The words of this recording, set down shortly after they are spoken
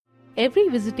Every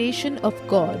visitation of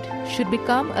God should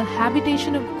become a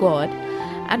habitation of God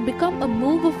and become a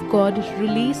move of God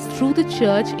released through the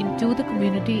church into the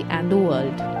community and the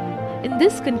world. In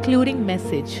this concluding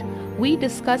message, we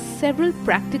discuss several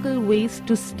practical ways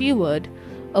to steward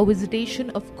a visitation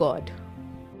of God.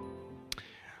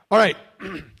 All right.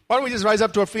 Why don't we just rise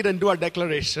up to our feet and do our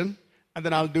declaration, and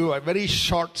then I'll do a very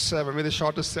short sermon, maybe the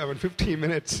shortest sermon, 15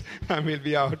 minutes, and we'll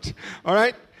be out. All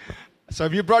right? So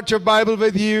if you brought your Bible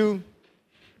with you,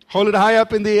 hold it high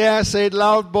up in the air, say it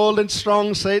loud, bold, and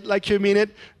strong, say it like you mean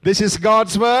it. This is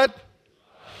God's word.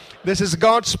 This is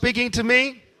God speaking to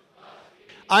me.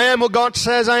 I am what God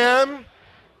says I am.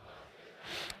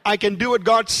 I can do what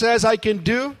God says I can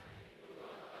do.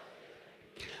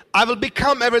 I will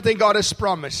become everything God has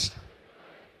promised.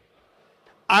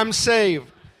 I'm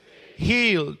saved,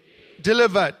 healed,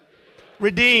 delivered,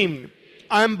 redeemed.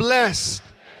 I'm blessed,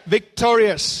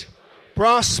 victorious,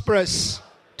 prosperous,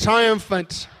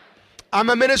 triumphant. I'm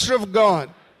a minister of God,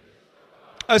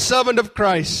 a servant of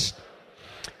Christ,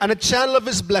 and a channel of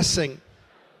His blessing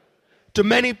to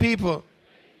many people.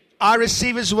 I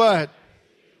receive His word.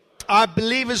 I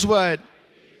believe His word.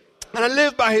 And I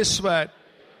live by His word.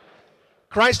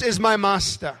 Christ is my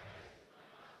master.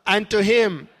 And to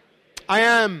Him, I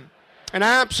am an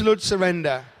absolute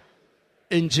surrender.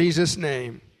 In Jesus'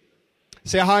 name.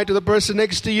 Say hi to the person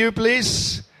next to you,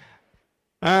 please.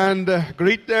 And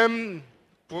greet them.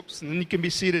 Whoops, and then you can be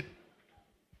seated.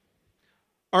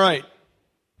 All right.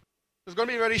 It's going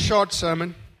to be a very short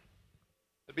sermon.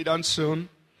 It'll be done soon.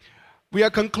 We are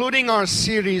concluding our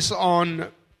series on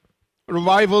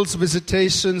revivals,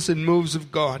 visitations, and moves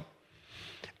of God.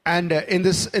 And in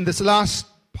this last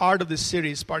part of this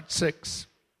series, part 6,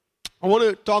 I want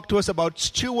to talk to us about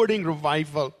stewarding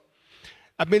revival.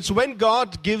 That means when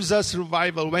God gives us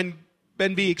revival, when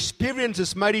we experience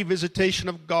this mighty visitation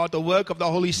of God, the work of the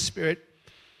Holy Spirit,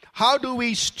 how do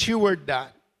we steward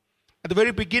that? At the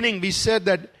very beginning, we said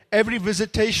that every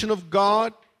visitation of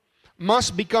God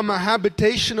must become a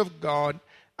habitation of God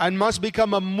and must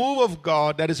become a move of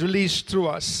God that is released through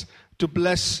us to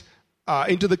bless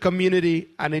into the community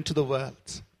and into the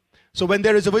world. So when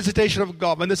there is a visitation of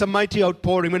God, when there's a mighty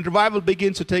outpouring, when revival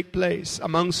begins to take place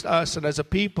amongst us and as a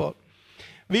people,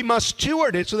 we must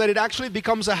steward it so that it actually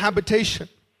becomes a habitation.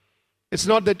 It's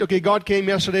not that, okay, God came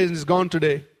yesterday and is gone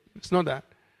today. It's not that.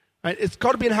 Right? It's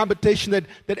got to be a habitation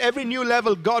that every new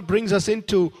level God brings us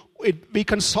into, we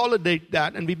consolidate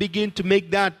that and we begin to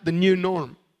make that the new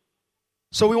norm.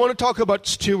 So we want to talk about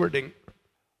stewarding.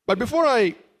 But before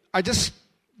I just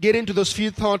get into those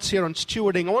few thoughts here on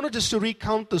stewarding, I want to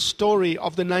recount the story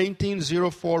of the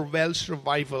 1904 Welsh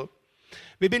revival.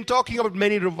 We've been talking about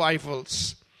many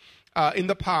revivals in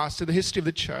the past, in the history of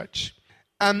the church.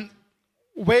 And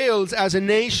Wales as a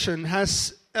nation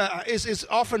is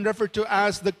often referred to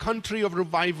as the country of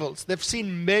revivals. They've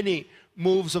seen many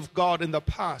moves of God in the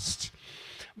past.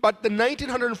 But the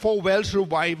 1904 Welsh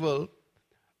revival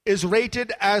is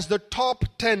rated as the top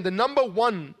 10, the number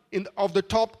one of the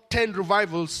top 10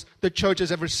 revivals the church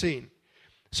has ever seen.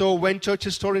 So when church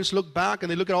historians look back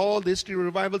and they look at all the history of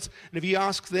revivals, and if you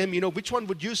ask them, which one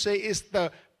would you say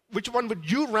which one would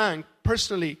you rank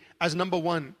personally as number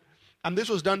one? And this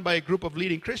was done by a group of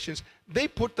leading Christians. They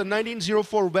put the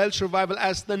 1904 Welsh revival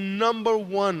as the number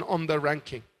one on the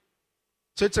ranking.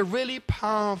 So it's a really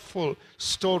powerful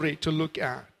story to look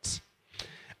at.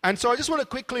 And so I just want to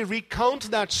quickly recount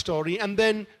that story and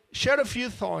then share a few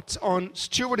thoughts on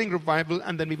stewarding revival,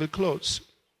 and then we will close.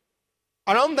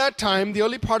 Around that time, the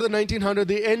early part of the 1900s,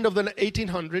 the end of the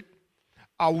 1800s,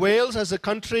 Wales as a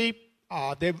country,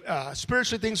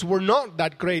 spiritually things were not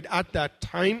that great at that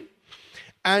time.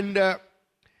 And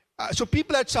so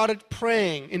people had started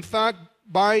praying. In fact,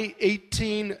 by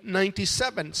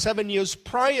 1897, 7 years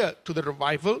prior to the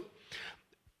revival,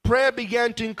 prayer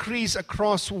began to increase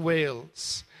across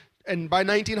Wales. And by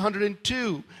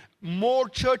 1902, more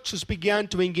churches began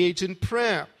to engage in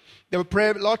prayer. There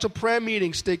were lots of prayer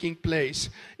meetings taking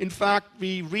place. In fact,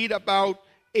 we read about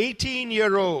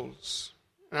 18-year-olds.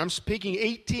 And I'm speaking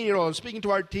 18-year-olds, speaking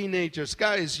to our teenagers.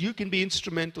 Guys, you can be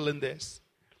instrumental in this.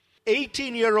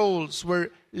 18-year-olds were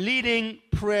leading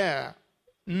prayer,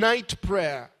 night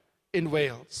prayer in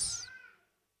Wales.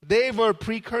 They were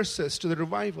precursors to the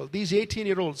revival. These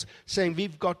 18-year-olds saying,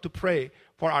 we've got to pray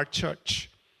for our church.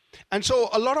 And so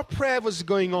a lot of prayer was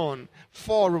going on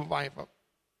for revival.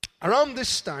 Around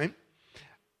this time,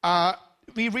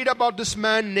 we read about this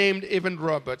man named Evan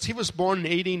Roberts. He was born in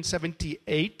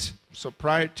 1878, so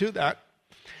prior to that.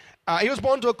 He was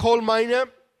born to a coal miner.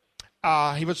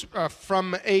 He was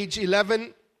from age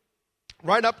 11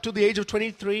 right up to the age of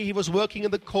 23. He was working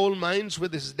in the coal mines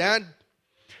with his dad.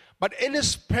 But in his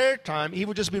spare time, he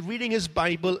would just be reading his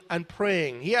Bible and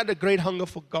praying. He had a great hunger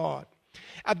for God.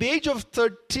 At the age of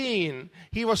 13,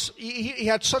 he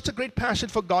had such a great passion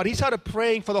for God. He started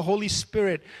praying for the Holy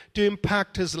Spirit to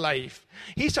impact his life.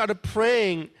 He started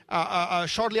praying,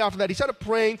 shortly after that, he started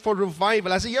praying for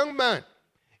revival. As a young man,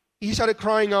 he started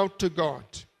crying out to God.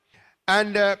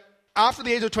 And after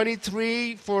the age of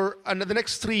 23, for the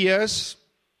next 3 years,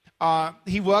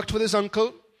 he worked with his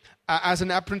uncle as an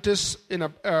apprentice. His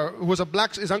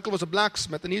uncle was a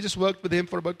blacksmith, and he just worked with him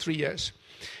for about 3 years.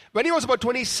 When he was about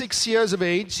 26 years of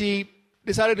age, he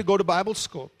decided to go to Bible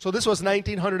school. So this was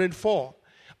 1904.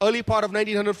 Early part of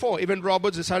 1904, Evan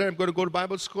Roberts decided, I'm going to go to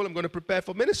Bible school, I'm going to prepare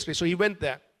for ministry. So he went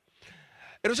there.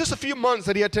 It was just a few months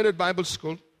that he attended Bible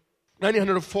school,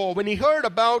 1904, when he heard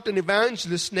about an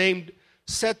evangelist named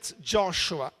Seth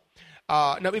Joshua.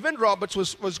 Now, Evan Roberts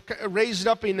was raised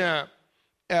up in a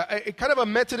kind of a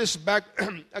Methodist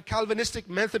a Calvinistic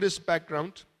Methodist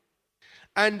background.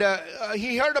 And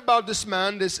he heard about this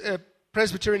man, this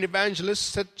Presbyterian evangelist,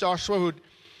 Seth Joshua,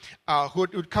 who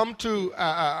would come to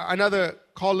another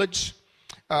college,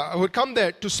 who would come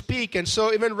there to speak. And so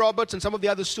Evan Roberts and some of the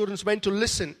other students went to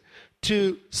listen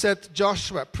to Seth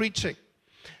Joshua preaching.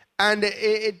 And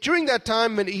during that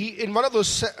time, when in one of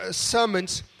those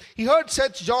sermons, he heard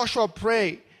Seth Joshua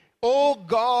pray, "Oh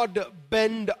God,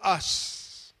 bend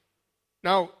us."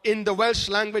 Now, in the Welsh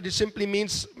language, it simply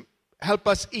means help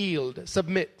us yield,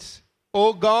 submit.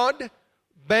 Oh God,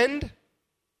 bend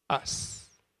us.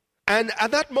 And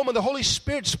at that moment, the Holy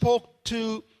Spirit spoke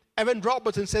to Evan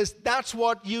Roberts and says, that's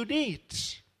what you need.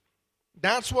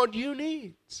 That's what you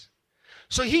need.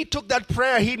 So he took that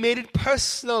prayer, he made it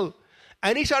personal,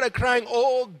 and he started crying,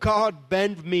 "Oh God,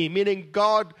 bend me," meaning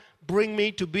God, bring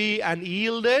me to be an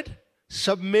yielded,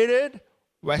 submitted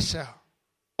vessel.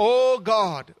 Oh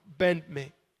God, bend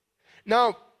me.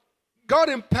 Now, God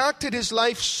impacted his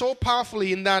life so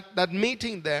powerfully in that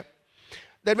meeting there,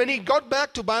 that when he got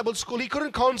back to Bible school, he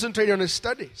couldn't concentrate on his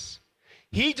studies.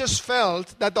 He just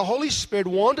felt that the Holy Spirit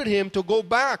wanted him to go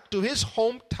back to his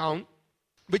hometown,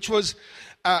 which was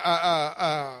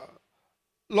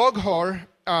Loghor,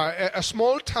 a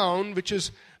small town which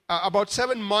is about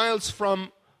 7 miles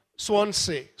from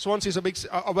Swansea. Swansea is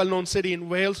a well-known city in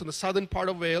Wales, in the southern part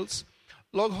of Wales.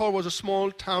 Loghor was a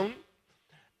small town,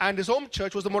 and his home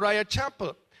church was the Moriah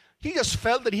Chapel. He just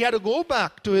felt that he had to go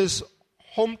back to his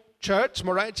home church,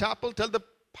 Moriah Chapel, tell the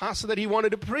pastor that he wanted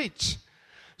to preach.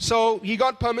 So he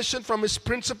got permission from his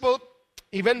principal.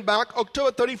 He went back,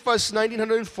 October 31st,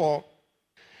 1904.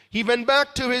 He went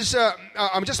back to his,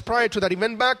 just prior to that, he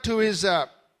went back to his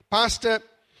pastor.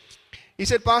 He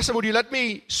said, "Pastor, would you let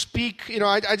me speak?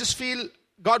 I just feel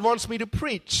God wants me to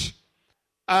preach."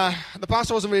 The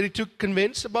pastor wasn't really too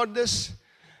convinced about this.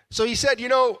 So he said,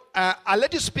 "I'll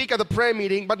let you speak at the prayer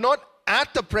meeting, but not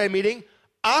at the prayer meeting.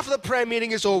 After the prayer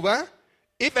meeting is over,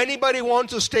 if anybody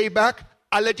wants to stay back,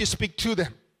 I'll let you speak to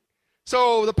them."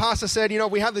 So the pastor said,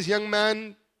 we have this young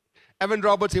man, Evan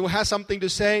Roberts, who has something to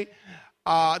say.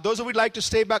 Those who would like to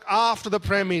stay back after the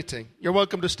prayer meeting, you're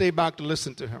welcome to stay back to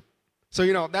listen to him. So,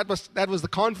 that was the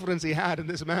confidence he had in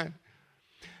this man.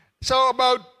 So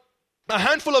about a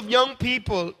handful of young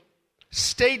people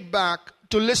stayed back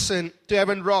to listen to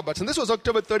Evan Roberts. And this was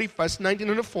October 31st,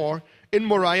 1904, in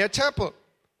Moriah Chapel.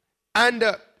 And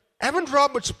Evan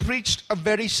Roberts preached a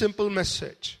very simple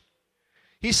message.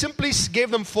 He simply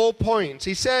gave them 4 points.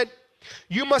 He said,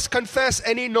 you must confess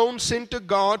any known sin to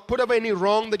God, put away any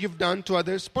wrong that you've done to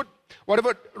others, put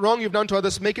whatever wrong you've done to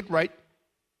others, make it right.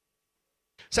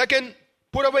 Second,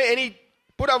 put away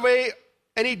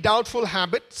any doubtful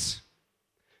habits.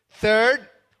 Third,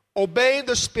 obey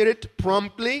the Spirit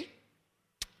promptly.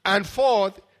 And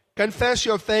fourth, confess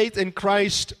your faith in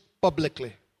Christ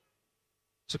publicly.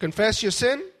 So confess your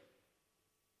sin,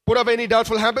 put away any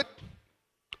doubtful habit,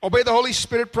 obey the Holy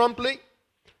Spirit promptly,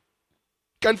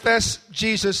 confess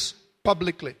Jesus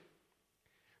publicly.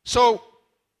 So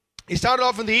he started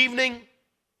off in the evening.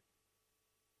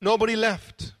 Nobody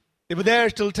left. They were there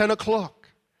till 10 o'clock.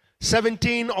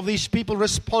 17 of these people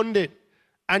responded,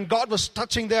 and God was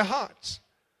touching their hearts.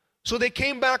 So they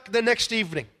came back the next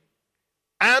evening,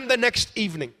 and the next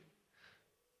evening.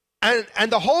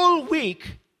 And the whole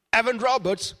week, Evan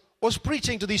Roberts was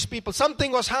preaching to these people.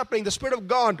 Something was happening. The Spirit of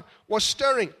God was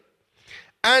stirring.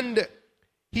 And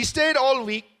he stayed all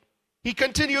week. He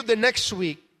continued the next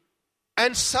week.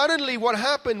 And suddenly what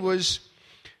happened was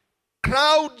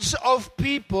crowds of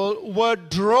people were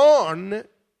drawn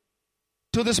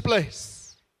to this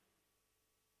place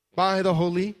by the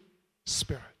Holy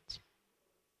Spirit.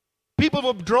 People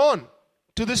were drawn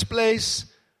to this place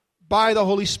by the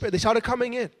Holy Spirit. They started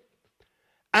coming in.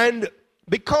 And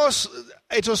because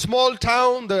it's a small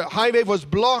town, the highway was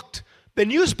blocked, the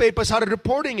newspapers started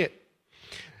reporting it.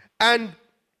 And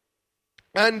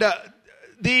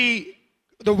the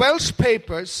Welsh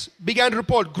papers began to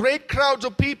report great crowds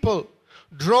of people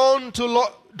drawn to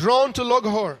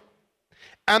Loughor.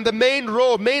 And the main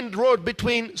road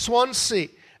between Swansea,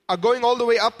 going all the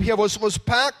way up here, was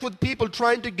packed with people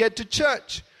trying to get to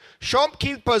church.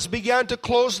 Shopkeepers began to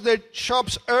close their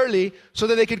shops early so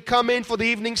that they could come in for the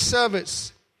evening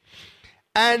service.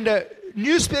 And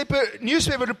newspaper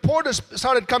reporters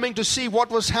started coming to see what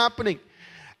was happening.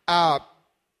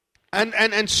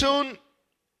 And soon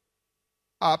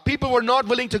people were not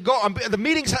willing to go. The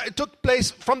meetings took place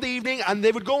from the evening, and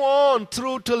they would go on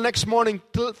through till next morning,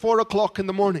 till 4 o'clock in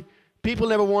the morning. People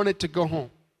never wanted to go home.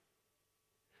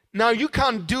 Now, you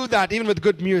can't do that even with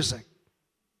good music.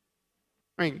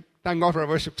 I mean, thank God for our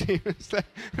worship team. There's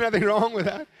nothing wrong with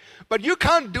that. But you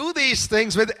can't do these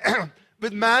things with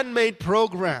man-made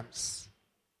programs.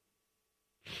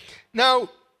 Now,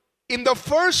 in the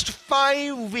first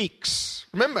 5 weeks,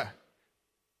 remember,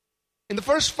 in the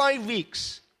first 5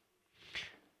 weeks,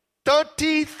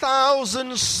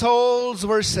 30,000 souls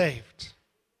were saved.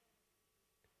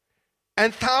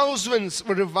 And thousands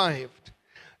were revived.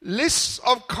 Lists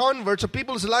of converts, of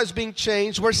people's lives being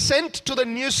changed, were sent to the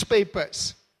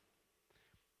newspapers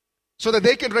so that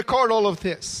they can record all of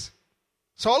this.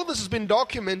 So all of this has been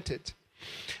documented.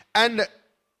 And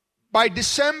by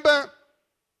December,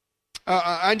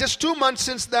 and just 2 months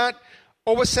since that,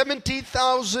 over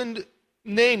 70,000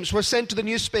 names were sent to the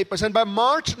newspapers. And by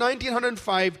March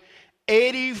 1905,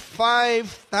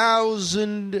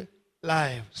 85,000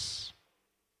 lives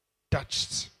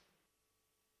touched.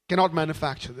 Cannot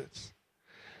manufacture this.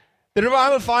 The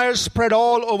revival fire spread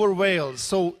all over Wales.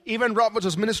 So even Roberts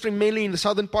was ministering mainly in the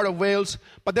southern part of Wales,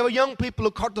 but there were young people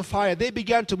who caught the fire. They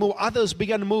began to move. Others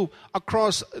began to move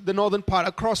across the northern part,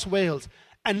 across Wales.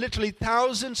 And literally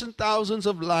thousands and thousands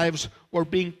of lives were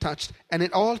being touched. And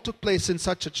it all took place in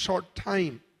such a short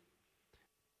time.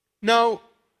 Now,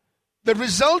 the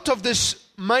result of this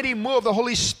mighty move of the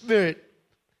Holy Spirit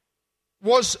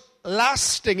was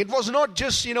lasting. It was not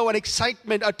just, an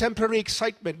excitement, a temporary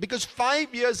excitement. Because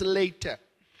 5 years later,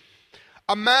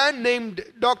 a man named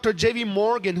Dr. J.V.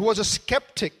 Morgan, who was a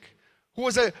skeptic,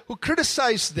 who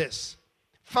criticized this.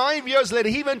 5 years later,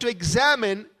 he went to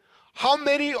examine how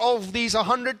many of these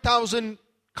 100,000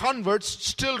 converts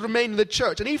still remain in the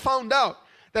church. And he found out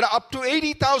that up to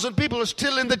 80,000 people are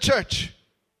still in the church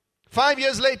 5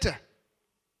 years later.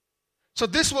 So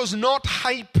this was not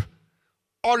hype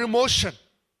or emotion.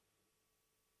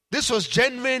 This was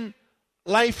genuine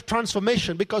life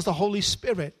transformation because the Holy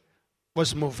Spirit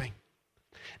was moving.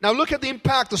 Now look at the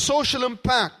impact, the social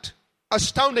impact,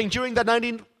 astounding during that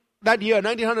year,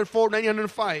 1904,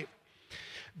 1905.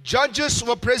 Judges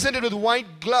were presented with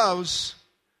white gloves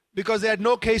because they had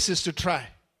no cases to try.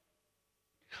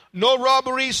 No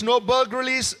robberies, no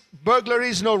burglaries,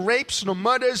 no rapes, no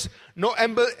murders, no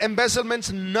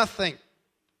embezzlements, nothing.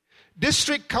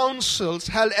 District councils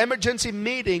held emergency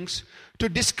meetings to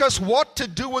discuss what to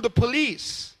do with the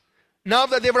police now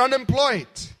that they were unemployed.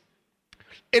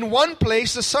 In one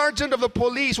place, the sergeant of the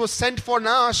police was sent for and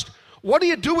asked, "What do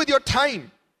you do with your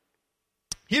time?"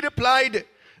 He replied,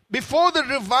 "Before the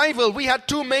revival, we had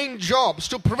two main jobs,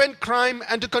 to prevent crime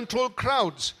and to control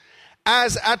crowds,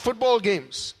 as at football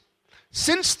games.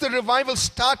 Since the revival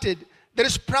started, there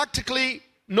is practically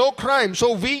no crime,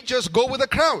 so we just go with the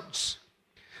crowds."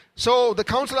 So the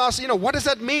council asked, what does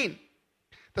that mean?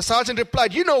 The sergeant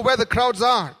replied, "You know where the crowds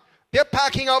are. They're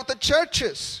packing out the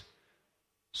churches."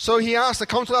 So the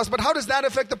council asked, "But how does that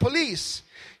affect the police?"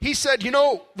 He said,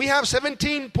 "We have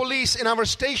 17 police in our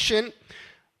station,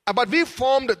 but we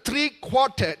formed 3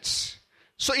 quartets.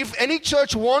 So if any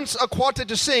church wants a quartet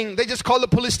to sing, they just call the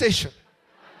police station."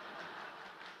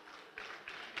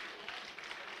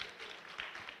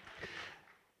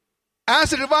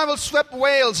 As the revival swept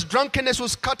Wales, drunkenness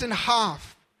was cut in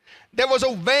half. There was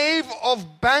a wave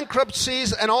of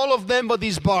bankruptcies, and all of them were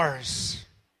these bars.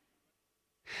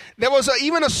 There was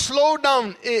even a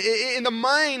slowdown in the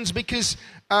mines because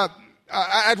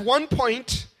at one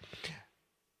point,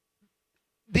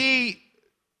 the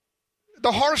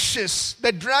horses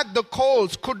that dragged the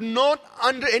coals could not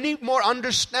anymore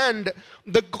understand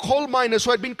the coal miners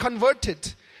who had been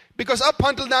converted. Because up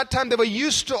until that time, they were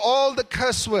used to all the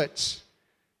curse words.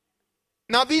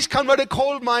 Now, these converted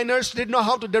coal miners didn't know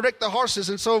how to direct the horses,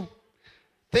 and so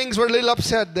things were a little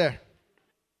upset there.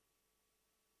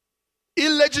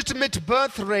 Illegitimate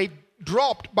birth rate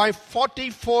dropped by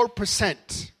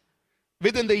 44%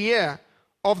 within the year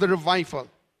of the revival.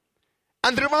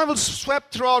 And the revival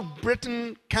swept throughout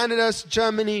Britain, Canada,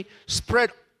 Germany,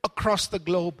 spread across the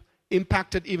globe,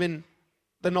 impacted even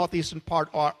the northeastern part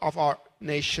of our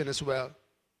nation as well.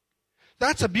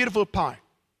 That's a beautiful part.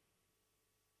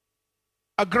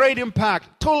 A great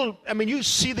impact. You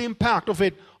see the impact of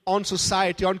it on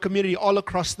society, on community, all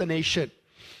across the nation.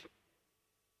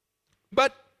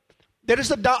 But there is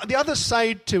the other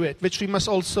side to it, which we must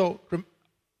also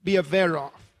be aware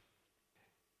of.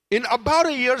 In about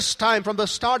a year's time from the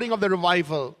starting of the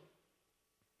revival,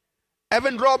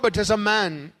 Evan Roberts, as a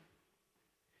man,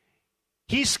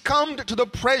 he succumbed to the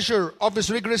pressure of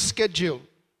his rigorous schedule.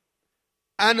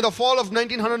 And in the fall of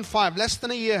 1905, less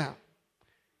than a year,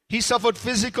 he suffered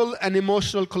physical and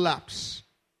emotional collapse.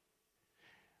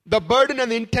 The burden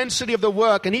and the intensity of the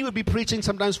work, and he would be preaching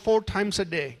sometimes 4 times a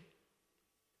day.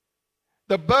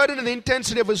 The burden and the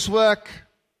intensity of his work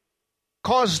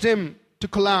caused him to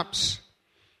collapse.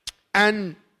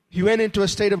 And he went into a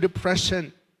state of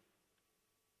depression.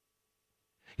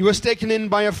 He was taken in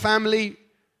by a family,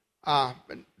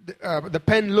 the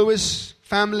Penn Lewis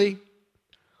family,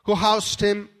 who housed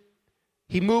him.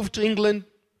 He moved to England.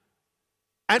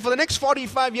 And for the next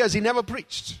 45 years, he never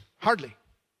preached. Hardly.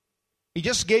 He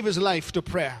just gave his life to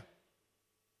prayer.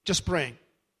 Just praying.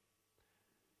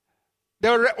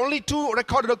 There were only 2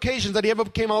 recorded occasions that he ever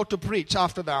came out to preach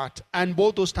after that. And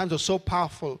both those times were so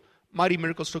powerful. Mighty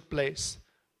miracles took place.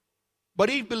 But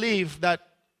he believed that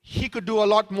he could do a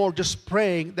lot more just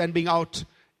praying than being out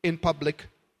in public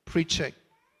preaching.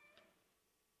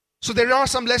 So there are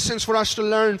some lessons for us to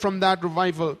learn from that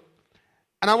revival.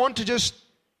 And I want to just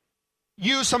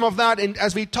use some of that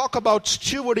as we talk about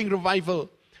stewarding revival.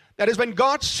 That is, when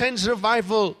God sends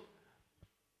revival,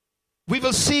 we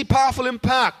will see powerful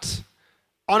impact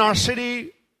on our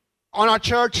city, on our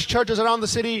churches around the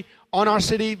city, on our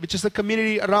city, which is the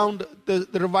community around the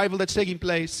revival that's taking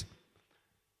place.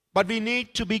 But we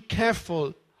need to be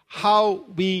careful how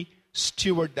we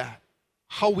steward that,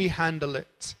 how we handle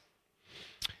it.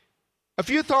 A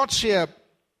few thoughts here.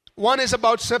 One is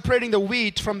about separating the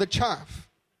wheat from the chaff.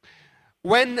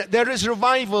 When there is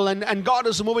revival and God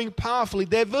is moving powerfully,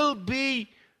 there will be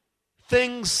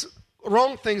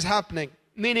wrong things happening,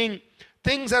 meaning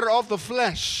things that are of the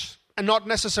flesh and not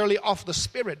necessarily of the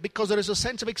Spirit, because there is a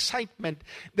sense of excitement.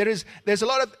 There's a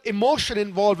lot of emotion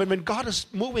involved when God is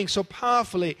moving so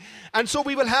powerfully. And so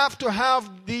we will have to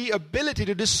have the ability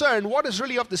to discern what is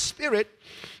really of the Spirit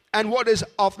and what is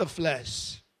of the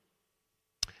flesh.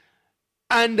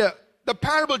 And the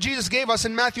parable Jesus gave us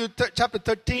in Matthew chapter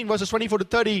 13, verses 24 to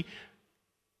 30,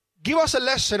 give us a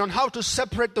lesson on how to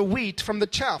separate the wheat from the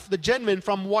chaff, the genuine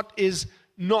from what is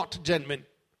not genuine.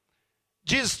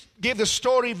 Jesus gave the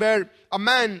story where a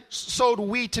man sowed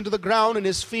wheat into the ground in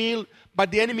his field,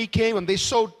 but the enemy came and they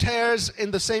sowed tares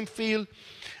in the same field.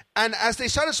 And as they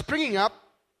started springing up,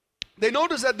 they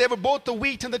noticed that they were both the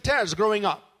wheat and the tares growing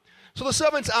up. So the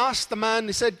servants asked the man,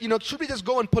 he said, should we just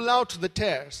go and pull out the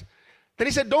tares? Then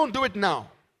he said, don't do it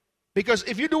now. Because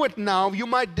if you do it now, you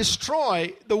might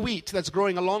destroy the wheat that's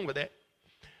growing along with it.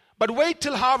 But wait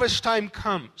till harvest time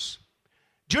comes.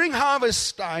 During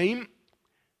harvest time,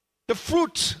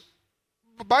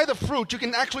 by the fruit, you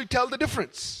can actually tell the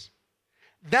difference.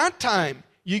 That time,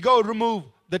 you go remove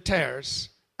the tares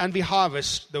and we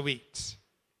harvest the wheat.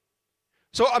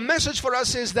 So a message for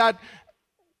us is that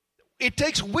it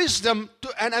takes wisdom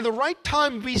and the right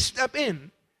time we step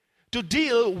in to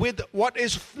deal with what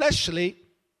is fleshly.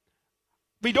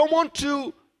 We don't want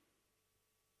to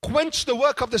quench the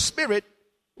work of the Spirit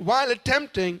while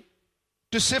attempting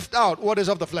to sift out what is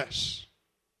of the flesh.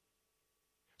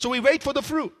 So we wait for the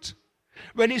fruit.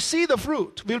 When you see the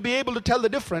fruit, we'll be able to tell the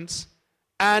difference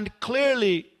and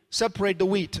clearly separate the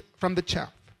wheat from the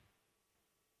chaff.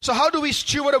 So how do we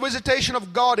steward a visitation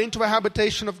of God into a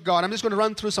habitation of God? I'm just going to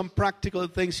run through some practical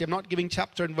things here. I'm not giving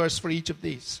chapter and verse for each of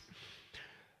these.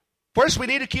 First, we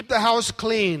need to keep the house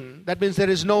clean. That means there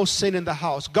is no sin in the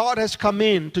house. God has come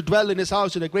in to dwell in his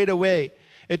house in a greater way.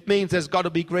 It means there's got to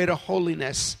be greater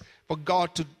holiness for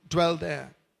God to dwell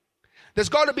there. There's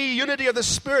got to be unity of the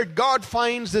Spirit. God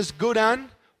finds this good and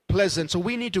pleasant. So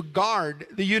we need to guard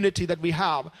the unity that we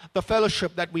have, the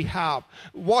fellowship that we have.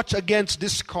 Watch against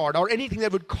discord or anything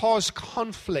that would cause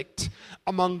conflict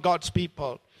among God's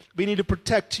people. We need to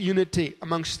protect unity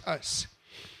amongst us.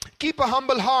 Keep a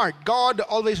humble heart. God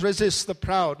always resists the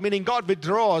proud, meaning God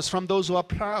withdraws from those who are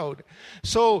proud.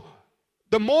 So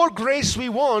the more grace we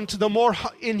want, the more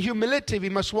in humility we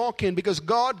must walk in, because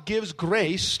God gives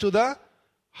grace to the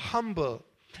humble.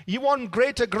 You want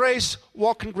greater grace,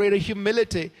 walk in greater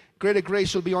humility. Greater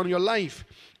grace will be on your life.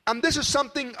 And this is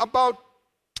something about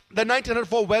the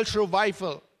 1904 Welsh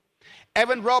revival.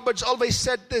 Evan Roberts always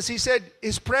said this. He said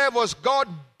his prayer was, God,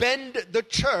 bend the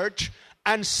church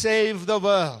and save the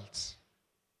world.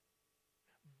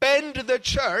 Bend the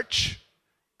church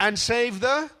and save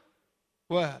the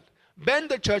world. Bend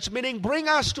the church, meaning bring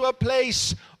us to a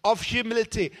place of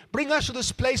humility. Bring us to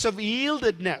this place of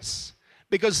yieldedness.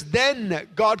 Because then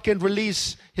God can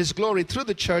release His glory through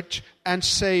the church and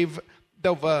save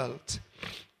the world.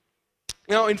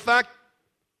 In fact,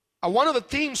 one of the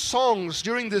theme songs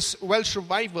during this Welsh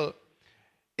revival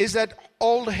is that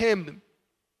old hymn,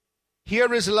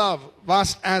 Here is Love,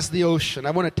 Vast as the Ocean.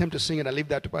 I won't attempt to sing it. I'll leave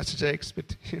that to Pastor Jakes.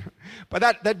 But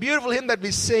that beautiful hymn that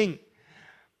we sing,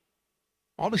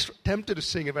 I'm always tempted to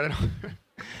sing it, but I don't.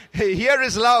 Here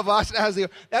is Love, Vast as the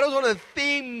Ocean. That was one of the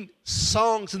theme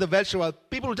songs in the Welsh revival.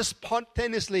 People would just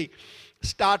spontaneously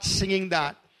start singing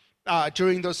that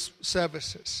during those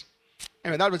services.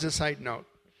 Anyway, that was a side note.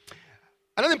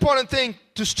 Another important thing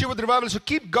to steward the revival is to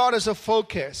keep God as a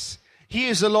focus. He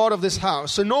is the Lord of this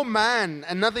house. So no man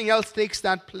and nothing else takes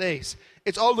that place.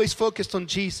 It's always focused on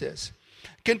Jesus.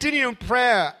 Continue in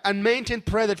prayer and maintain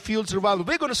prayer that fuels revival.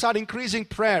 We're going to start increasing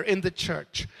prayer in the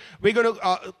church. We're going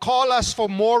to call us for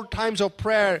more times of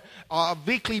prayer,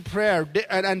 weekly prayer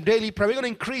and daily prayer. We're going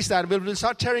to increase that. We'll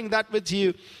start sharing that with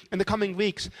you in the coming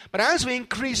weeks. But as we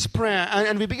increase prayer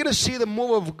and we begin to see the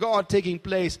move of God taking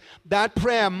place, that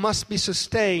prayer must be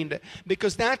sustained,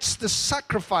 because that's the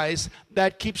sacrifice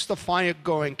that keeps the fire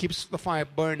going, keeps the fire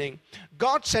burning.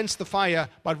 God sends the fire,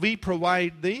 but we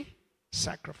provide the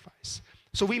sacrifice.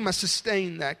 So we must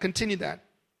sustain that, continue that.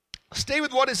 Stay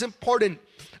with what is important.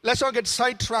 Let's not get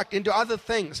sidetracked into other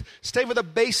things. Stay with the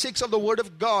basics of the Word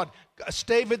of God.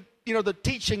 Stay with the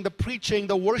teaching, the preaching,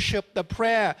 the worship, the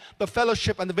prayer, the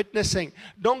fellowship, and the witnessing.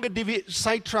 Don't get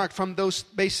sidetracked from those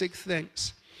basic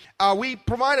things. We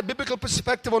provide a biblical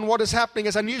perspective on what is happening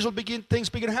as unusual things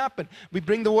begin to happen. We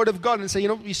bring the Word of God and say,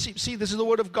 you see, this is the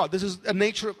Word of God. This is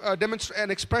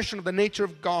an expression of the nature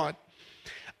of God.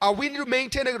 We need to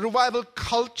maintain a revival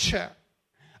culture.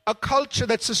 A culture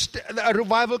that's a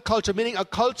revival culture, meaning a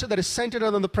culture that is centered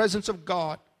on the presence of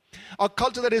God. A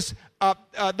culture that is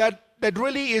that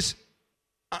really is,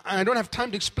 I don't have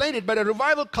time to explain it, but a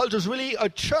revival culture is really a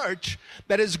church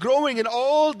that is growing in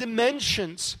all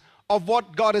dimensions of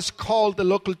what God has called the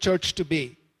local church to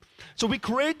be. So we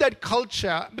create that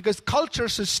culture because culture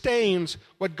sustains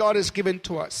what God has given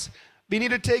to us. We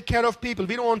need to take care of people.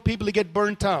 We don't want people to get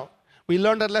burnt out. We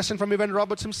learned that lesson from Evan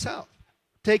Roberts himself.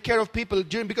 Take care of people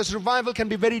because revival can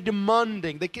be very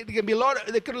demanding. There can be a lot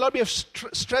of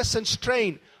stress and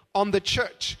strain on the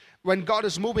church when God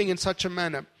is moving in such a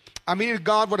manner. I mean,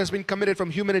 God, what has been committed from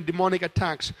human and demonic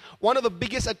attacks. One of the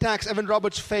biggest attacks Evan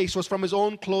Roberts faced was from his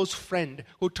own close friend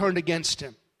who turned against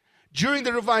him. During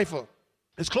the revival,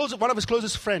 one of his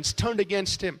closest friends turned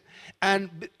against him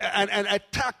and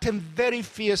attacked him very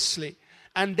fiercely.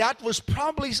 And that was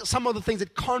probably some of the things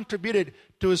that contributed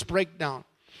to his breakdown.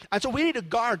 And so we need to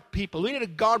guard people. We need to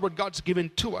guard what God's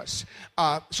given to us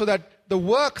so that the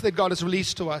work that God has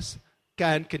released to us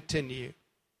can continue.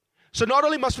 So not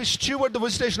only must we steward the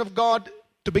visitation of God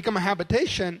to become a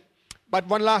habitation, but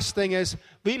one last thing is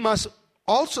we must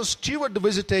also steward the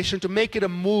visitation to make it a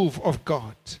move of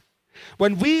God.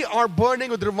 When we are burning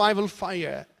with revival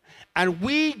fire, and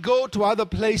we go to other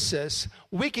places,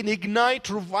 we can ignite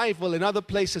revival in other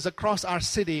places across our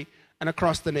city and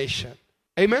across the nation.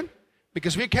 Amen?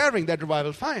 Because we're carrying that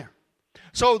revival fire.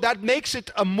 So that makes it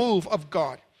a move of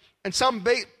God. And some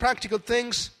practical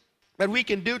things that we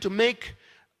can do to make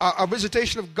a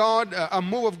visitation of God, a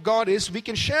move of God, is we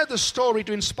can share the story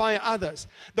to inspire others.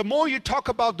 The more you talk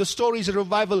about the stories of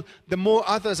revival, the more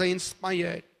others are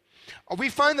inspired. We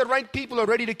find the right people are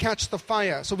ready to catch the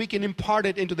fire so we can impart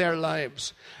it into their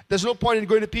lives. There's no point in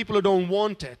going to people who don't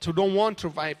want it, who don't want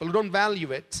revival, who don't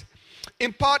value it.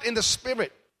 Impart in the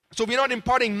Spirit. So we're not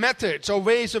imparting methods or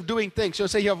ways of doing things. You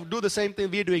say you have to do the same thing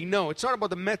we're doing. No, it's not about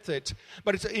the methods,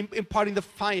 but it's imparting the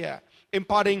fire,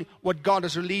 imparting what God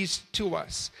has released to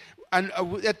us. And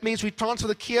that means we transfer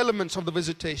the key elements of the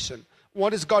visitation.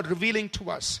 What is God revealing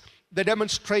to us? The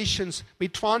demonstrations, we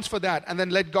transfer that and then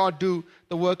let God do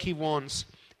the work He wants.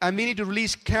 And we need to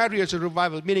release carriers of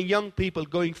revival, meaning young people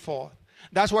going forth.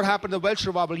 That's what happened in the Welsh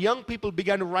revival. Young people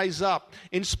began to rise up,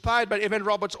 inspired by Evan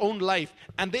Roberts' own life,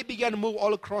 and they began to move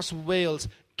all across Wales,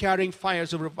 carrying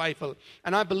fires of revival.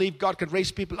 And I believe God can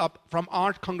raise people up from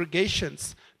our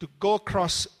congregations to go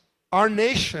across our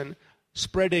nation,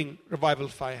 spreading revival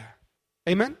fire.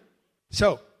 Amen?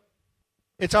 So,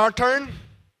 it's our turn.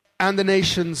 And the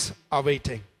nations are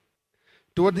waiting.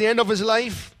 Toward the end of his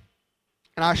life,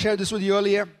 and I shared this with you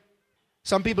earlier,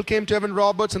 some people came to Evan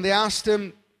Roberts and they asked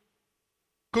him,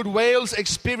 Could Wales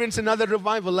experience another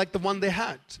revival like the one they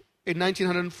had in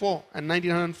 1904 and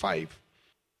 1905?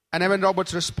 And Evan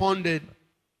Roberts responded,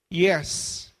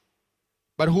 yes,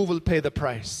 but who will pay the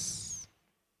price?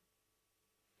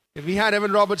 If we had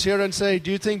Evan Roberts here and say,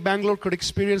 do you think Bangalore could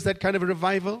experience that kind of a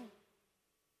revival?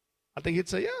 I think he'd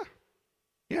say, yeah,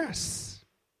 yes.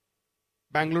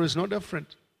 Bangalore is no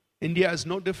different. India is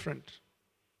no different.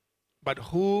 But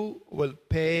who will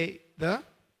pay the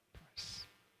price?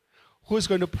 Who's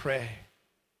going to pray?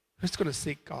 Who's going to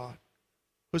seek God?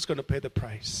 Who's going to pay the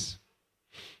price?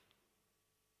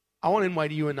 I want to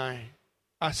invite you and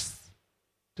us,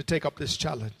 to take up this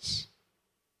challenge.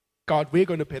 God, we're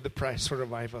going to pay the price for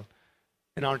revival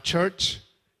in our church,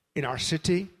 in our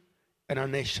city, in our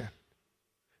nation.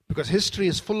 Because history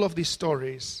is full of these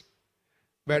stories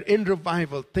where in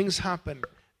revival things happen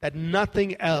that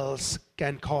nothing else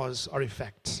can cause or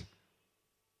effect.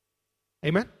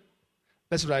 Amen?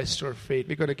 Let's rise to our feet.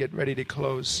 We're going to get ready to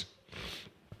close.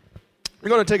 We're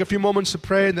going to take a few moments to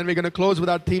pray, and then we're going to close with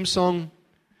our theme song.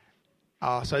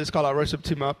 So I just call our worship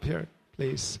team up here,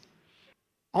 please.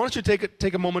 I want you to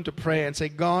take a moment to pray and say,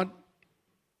 God,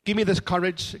 give me this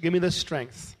courage, give me this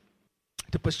strength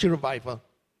to pursue revival,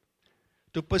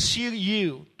 to pursue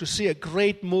you, to see a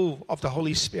great move of the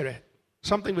Holy Spirit,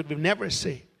 something that we've never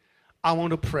seen. I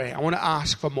want to pray. I want to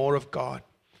ask for more of God.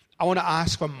 I want to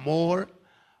ask for more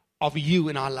of you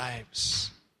in our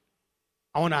lives.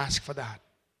 I want to ask for that.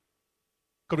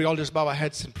 Could we all just bow our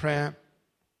heads in prayer?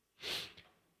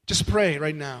 Just pray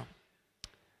right now.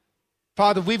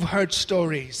 Father, we've heard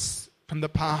stories from the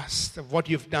past of what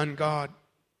you've done, God,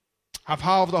 of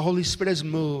how the Holy Spirit has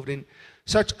moved in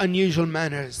such unusual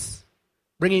manners,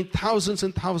 bringing thousands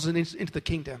and thousands into the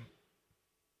kingdom.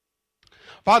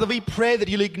 Father, we pray that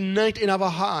you'll ignite in our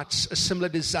hearts a similar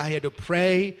desire to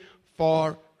pray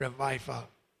for revival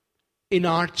in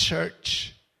our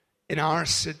church, in our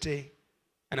city,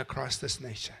 and across this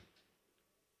nation.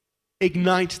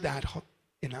 Ignite that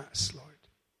in us, Lord.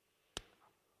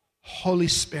 Holy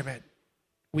Spirit,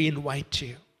 we invite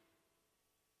you.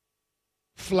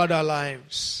 Flood our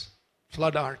lives.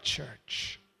 Flood our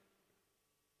church.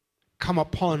 Come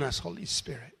upon us, Holy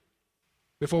Spirit.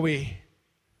 Before we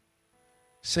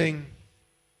sing,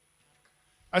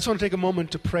 I just want to take a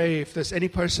moment to pray. If there's any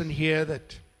person here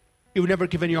that you've never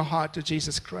given your heart to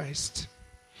Jesus Christ,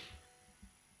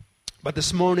 but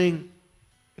this morning,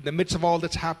 in the midst of all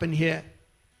that's happened here,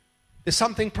 there's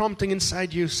something prompting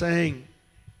inside you saying,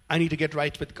 I need to get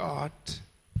right with God.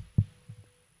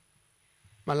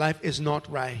 My life is not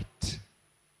right.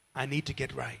 I need to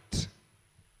get right.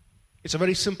 It's a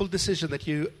very simple decision that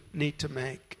you need to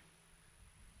make,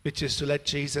 which is to let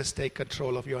Jesus take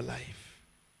control of your life.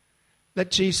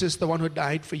 Let Jesus, the one who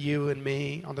died for you and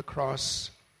me on the cross,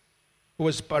 who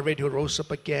was buried, who rose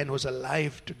up again, who's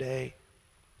alive today,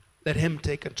 let him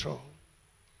take control.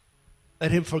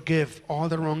 Let him forgive all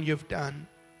the wrong you've done.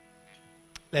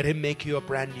 Let him make you a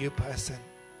brand new person.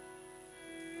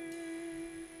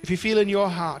 If you feel in your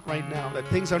heart right now that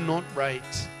things are not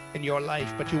right in your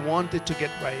life, but you want it to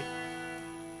get right,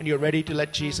 and you're ready to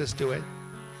let Jesus do it,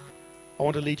 I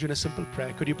want to lead you in a simple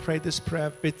prayer. Could you pray this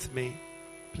prayer with me,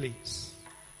 please?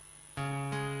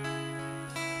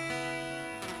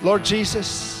 Lord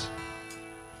Jesus,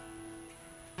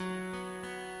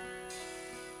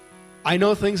 I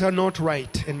know things are not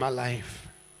right in my life.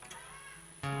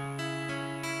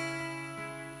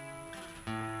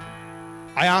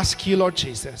 I ask you, Lord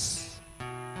Jesus,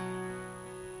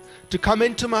 to come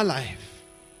into my life,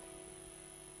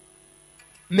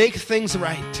 make things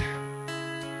right,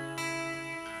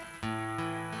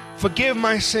 forgive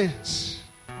my sins,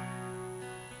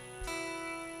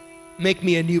 make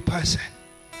me a new person,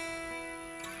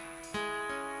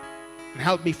 and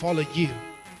help me follow you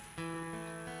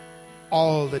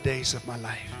all the days of my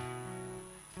life.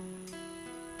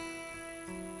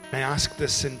 May I ask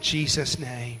this in Jesus'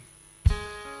 name.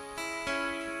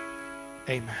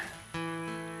 Amen.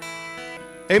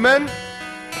 Amen.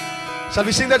 Shall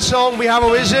we sing that song, We Have a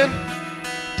Vision?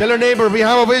 Tell your neighbor, we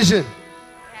have a vision.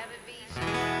 Have a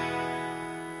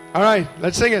vision. All right,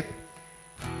 let's sing it.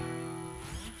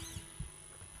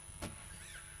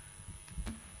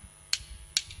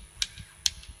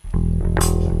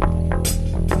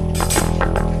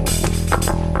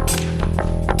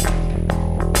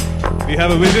 We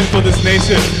have a vision for this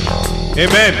nation.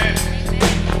 Amen.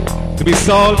 To be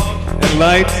salt and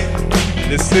light in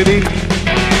this city.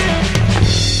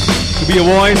 To be a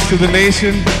voice to the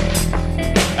nation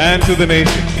and to the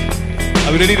nations.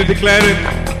 Are we ready to declare it?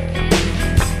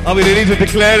 Are we ready to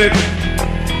declare it?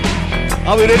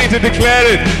 Are we ready to declare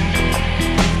it?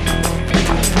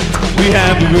 We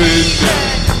have a vision.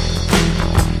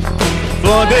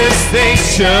 for this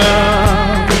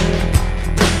nation.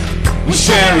 We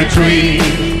share a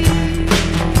dream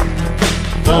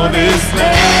for this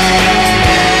land.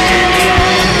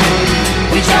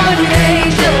 We join with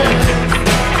angels.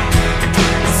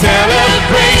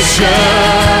 Celebration.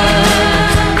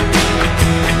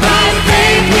 By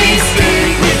faith we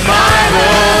sing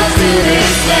revival to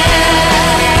this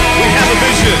land. We have a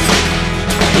vision.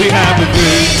 We have a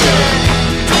vision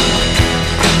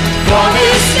for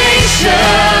this nation.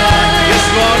 Yes,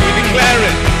 Lord, we declare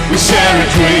it. We share a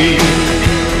dream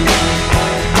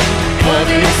for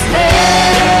this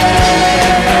land.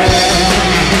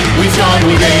 We join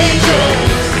with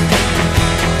angels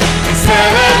in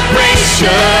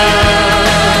celebration.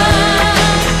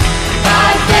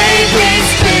 By faith we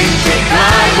speak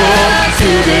revival to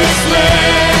this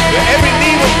land. Where every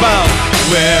knee will bow,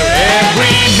 where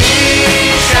every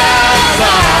knee shall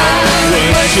bow,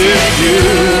 worship you,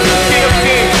 King of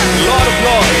Kings, Lord of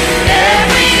Lords.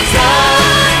 Every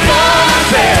tongue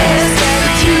confess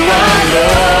that you are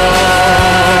Lord.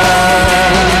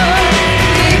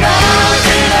 Give us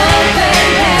an open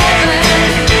heaven,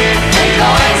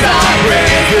 anoint our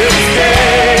Praise this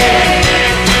day.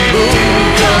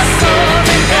 Move your soul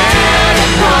and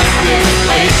across this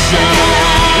nation.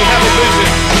 We have a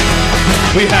vision.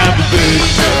 We have a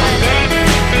vision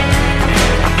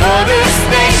for this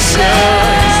nation.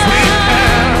 Sweet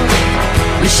town.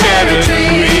 We share a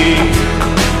dream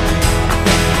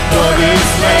for this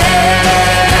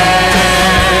land.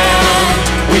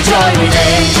 We join with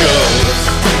angels.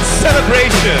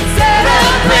 Celebration.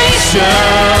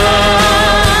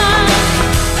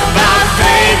 By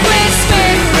faith we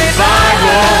speak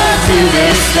revival to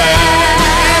this land.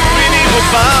 Every knee will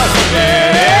bow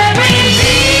and every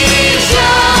knee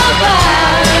shall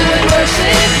bow and we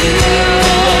worship you.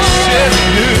 Worship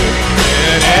you.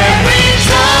 And every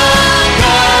tongue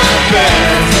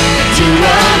confess that you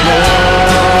are Lord.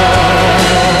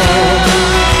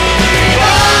 Give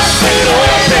us an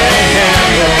open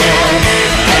heaven,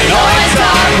 anoint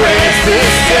our praise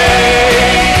this day.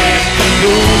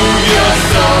 Move your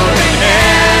soul and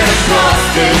hand across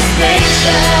this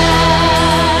nation.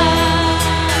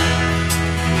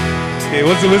 Okay,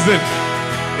 what's the vision?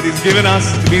 It is given us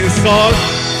to be the salt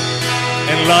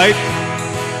and light,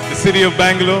 the city of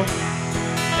Bangalore.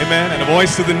 Amen. And a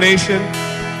voice to the nation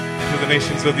and to the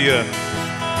nations of the earth.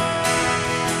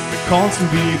 We're called to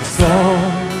be the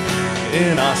salt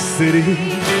in our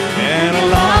city and a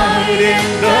light in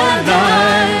the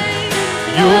night.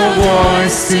 Your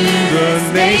voice to the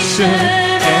nation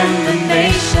and the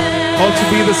nation. Called to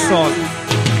be the salt.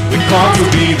 We're called to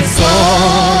be the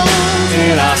salt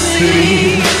in our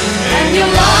city and your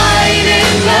light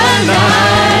in the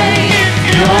night.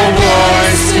 Your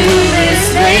voice to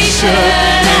this nation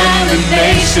and the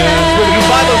nation. With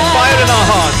revival fire in our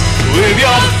hearts. With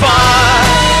your fire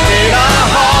in our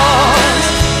hearts.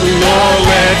 Lord,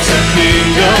 let your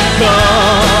kingdom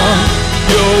come.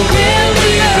 Your will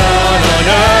be done on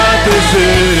earth as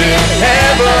it is in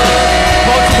heaven.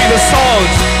 Called to be the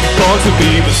salt. Called to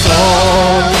be the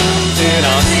salt in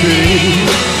our city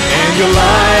and your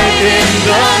light in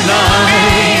the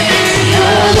night.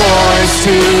 Your voice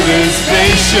to this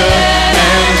nation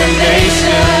and the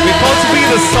nation. We're called to be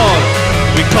the salt.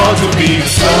 We're called to be the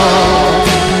salt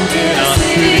in our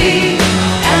city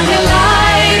and the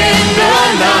light in the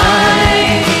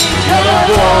night. Your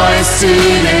voice to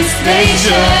this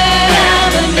nation and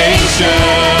the nation.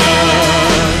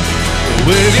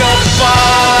 With your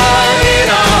fire in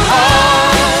our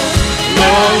hearts,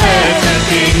 Lord, let the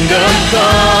kingdom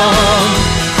come.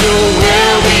 Your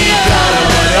will be done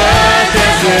on earth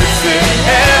as it's in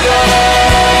heaven.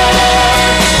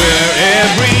 Where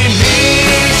every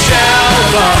knee shall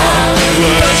bow and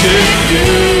worship you,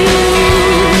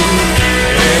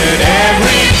 and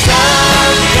every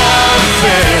tongue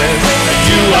confess that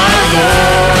you are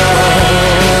Lord.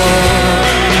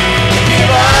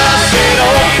 Give us an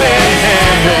open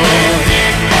heaven,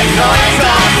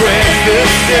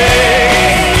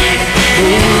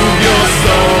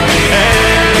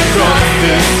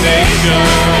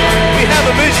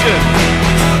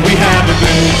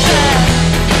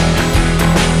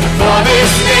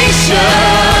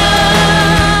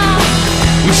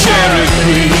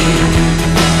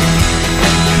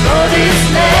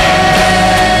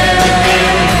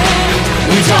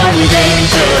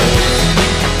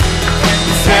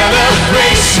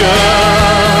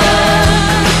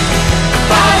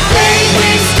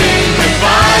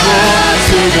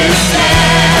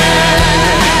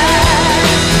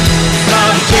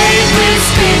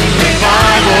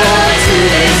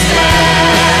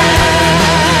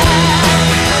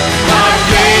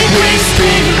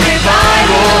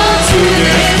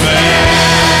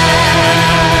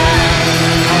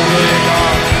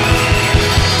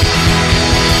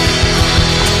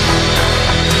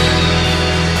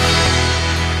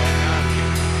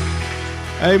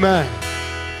 Amen.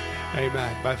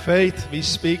 Amen. By faith, we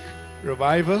speak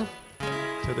revival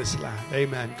to this land.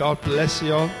 Amen. God bless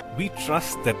you all. We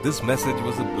trust that this message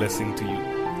was a blessing to you.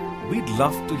 We'd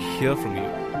love to hear from you.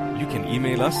 You can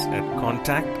email us at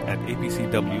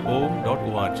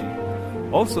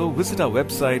contact@apcwo.org. Also, visit our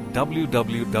website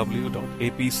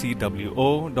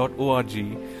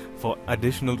www.apcwo.org for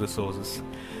additional resources.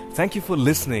 Thank you for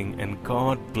listening, and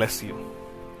God bless you.